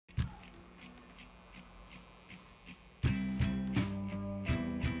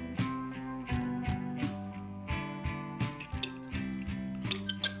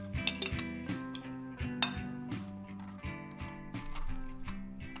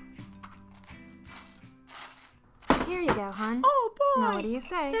Here you go, hon. Oh, boy. Now what do you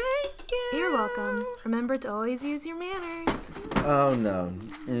say? Thank you. You're welcome. Remember to always use your manners. Oh, no.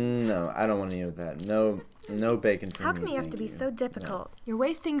 No, I don't want any of that. No bacon for me. How come you have to be so difficult? You're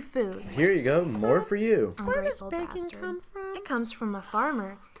wasting food. Here you go. More for you. Where does Ungrateful bacon bastard. come from? It comes from a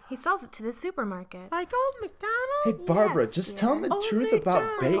farmer. He sells it to the supermarket. Like old McDonald? Hey, Barbara, Yes, just dear. tell him the Old truth about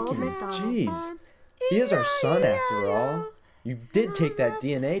MacDonald. Old bacon. MacDonald. Jeez. He is our son after all. You did take that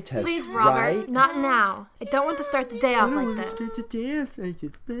DNA test, Please, Robert, right? not now. I don't want to start the day off like this.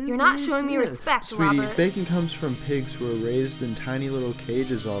 You're not showing me respect, Sweetie, Robert. bacon comes from pigs who are raised in tiny little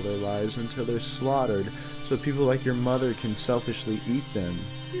cages all their lives until they're slaughtered, so people like your mother can selfishly eat them.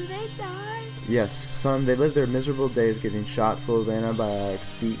 Do they die? Yes, son, they live their miserable days getting shot full of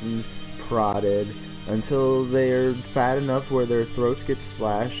antibiotics, beaten, prodded, until they're fat enough where their throats get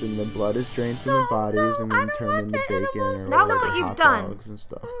slashed and the blood is drained from their bodies and then turned into bacon or Now look what hot you've done. dogs and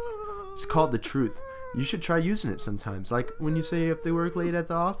stuff. It's called the truth. You should try using it sometimes, like when you say you have to work late at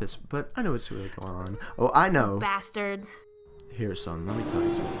the office, but I know what's really going on. Oh, I know. Bastard. Here, son, let me tell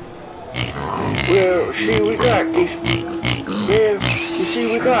you something. Well, see, we got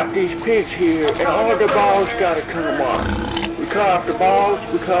these pigs here, and all the balls gotta come off. We cut off the balls,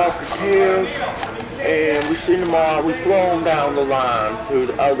 we cut off the tails, and we send them all, we throw them down the line to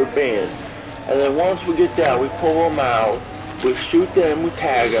the other bin. And then once we get there, we pull them out, we shoot them, we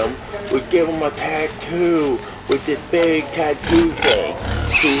tag them, we give them a tattoo with this big tattoo thing.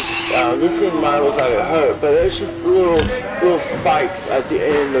 See, this thing might look like it hurt, but it's just little spikes at the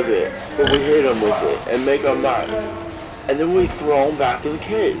end of it, but we hit them with it and make them mark. And then we throw them back in the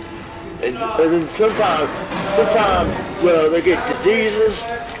cage. And then sometimes, well, they get diseases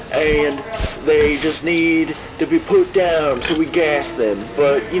and they just need to be put down, so we gas them.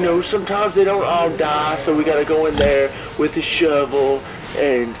 But, you know, sometimes they don't all die, so we gotta go in there with a shovel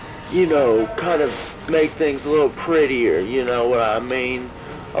and, you know, kind of make things a little prettier, you know what I mean?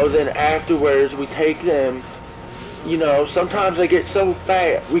 Oh, then afterwards we take them, you know, sometimes they get so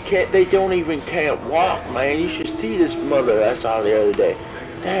fat, they can't walk, man. You should see this mother I saw the other day.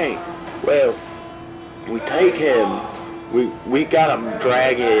 Dang. Well, we take him, we gotta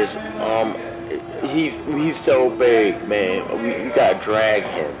drag his, he's so big, man, we gotta drag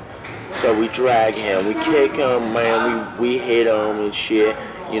him. So we drag him, we kick him, man, we hit him and shit,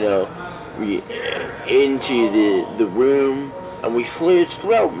 you know, we into the room, and we slit his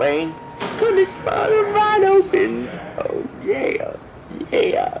throat, man. Cut his bottom right open. Oh, yeah,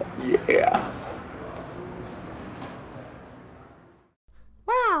 yeah, yeah.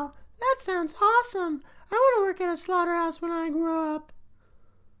 Wow, that sounds awesome. I want to work at a slaughterhouse when I grow up.